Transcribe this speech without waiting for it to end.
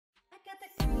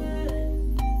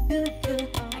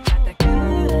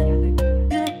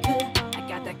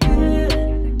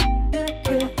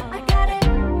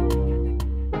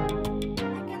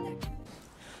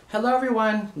Hello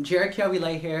everyone, Jared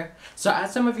Kiawile here. So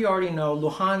as some of you already know,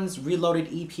 Luhan's Reloaded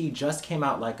EP just came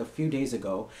out like a few days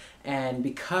ago, and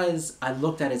because I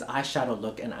looked at his eyeshadow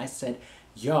look and I said,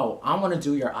 yo, I want to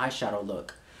do your eyeshadow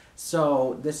look.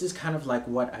 So this is kind of like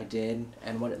what I did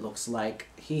and what it looks like.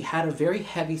 He had a very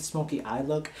heavy smoky eye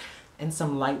look and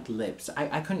some light lips.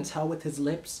 I couldn't tell with his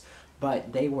lips,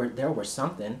 but there were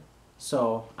something.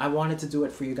 So I wanted to do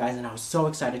it for you guys and I was so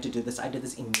excited to do this. I did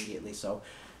this immediately. So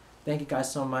thank you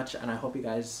guys so much, and I hope you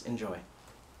guys enjoy.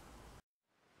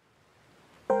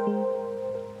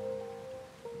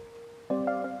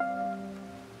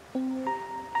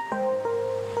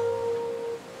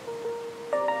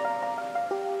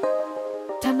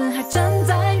他们还站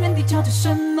在原地瞧着什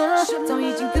么，早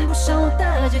已经跟不上我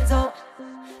的节奏。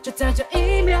就在这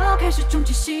一秒开始重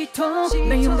启系统，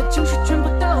没用的情绪全部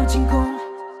都清空。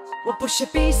我不屑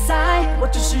比赛，我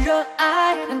只是热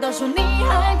爱。难道说你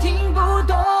还听不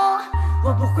懂？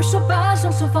我不会说把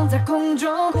双手放在空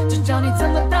中，只教你怎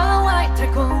么到外太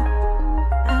空。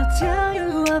I'll tell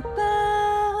you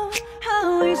about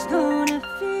how it's gonna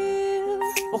feel。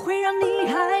我会让你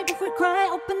嗨，不会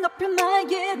cry。Open up your mind,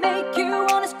 yeah, make you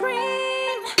wanna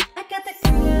scream. I got that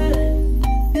good,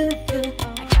 good, good.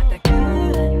 I got that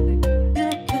good,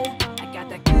 good, good. I got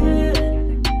that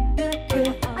good, good, good.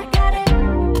 I got it.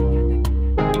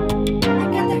 I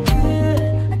got that good,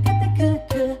 I got that good,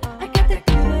 good. I got that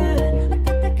good, I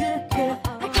got that good, good.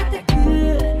 I got that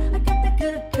good, I got that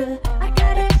good, good. I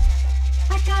got it,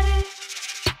 I got it.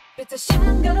 别再像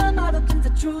个马都蹲在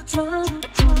橱窗，把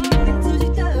注意留给自己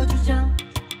的主张。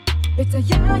别再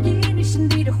压抑你心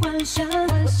底的幻想，我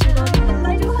知道你本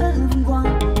来就很疯狂。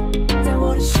在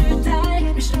我的时代，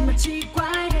没什么奇怪，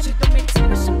谁都没资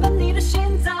格审判你的现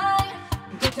在。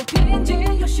别再偏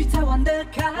见，游戏才玩得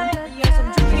开，1、2、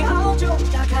3准备好就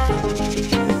打开。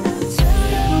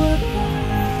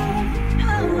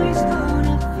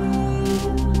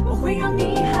我会让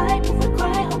你嗨，不会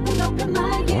cry。Open up your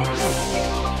mind, yeah.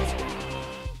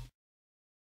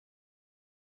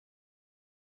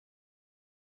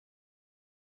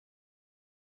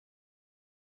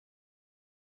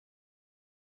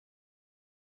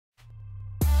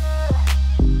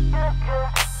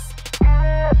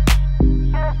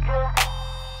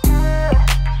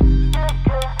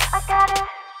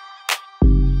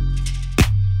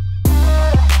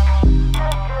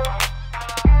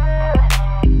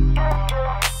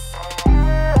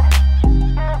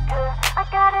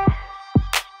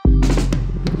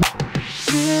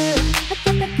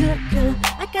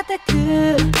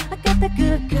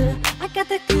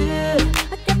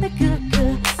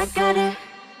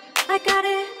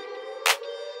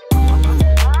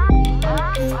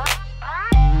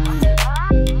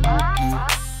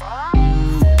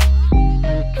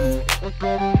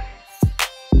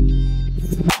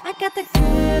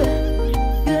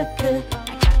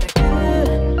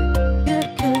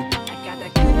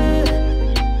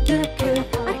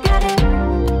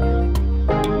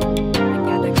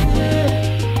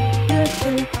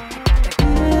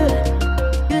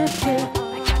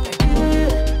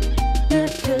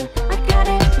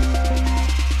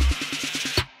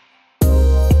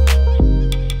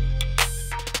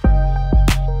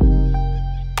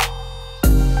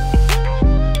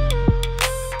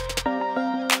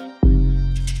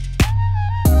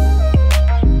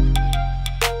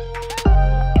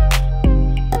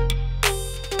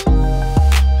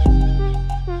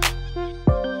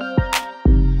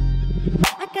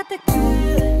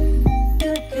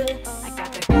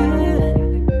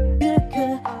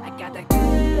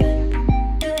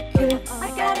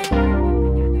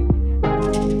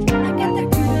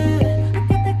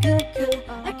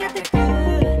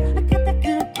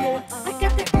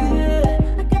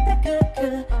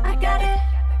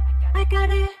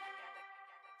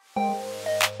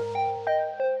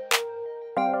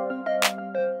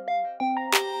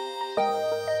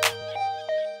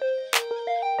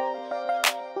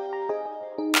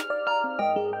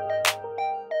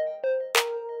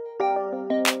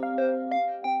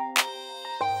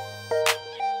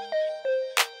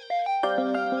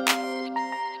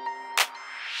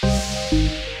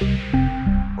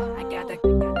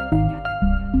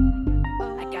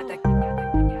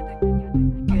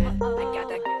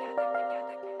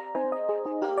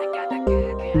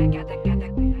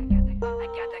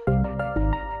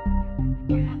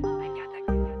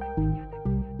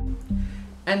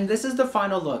 And this is the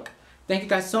final look. Thank you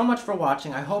guys so much for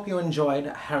watching. I hope you enjoyed.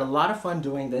 I had a lot of fun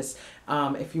doing this.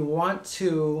 If you want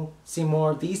to see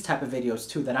more of these type of videos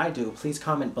too that I do, please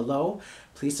comment below.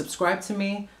 Please subscribe to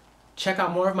me. Check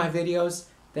out more of my videos.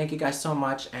 Thank you guys so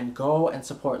much, and go and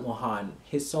support Luhan.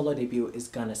 His solo debut is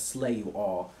gonna slay you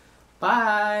all.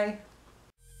 Bye!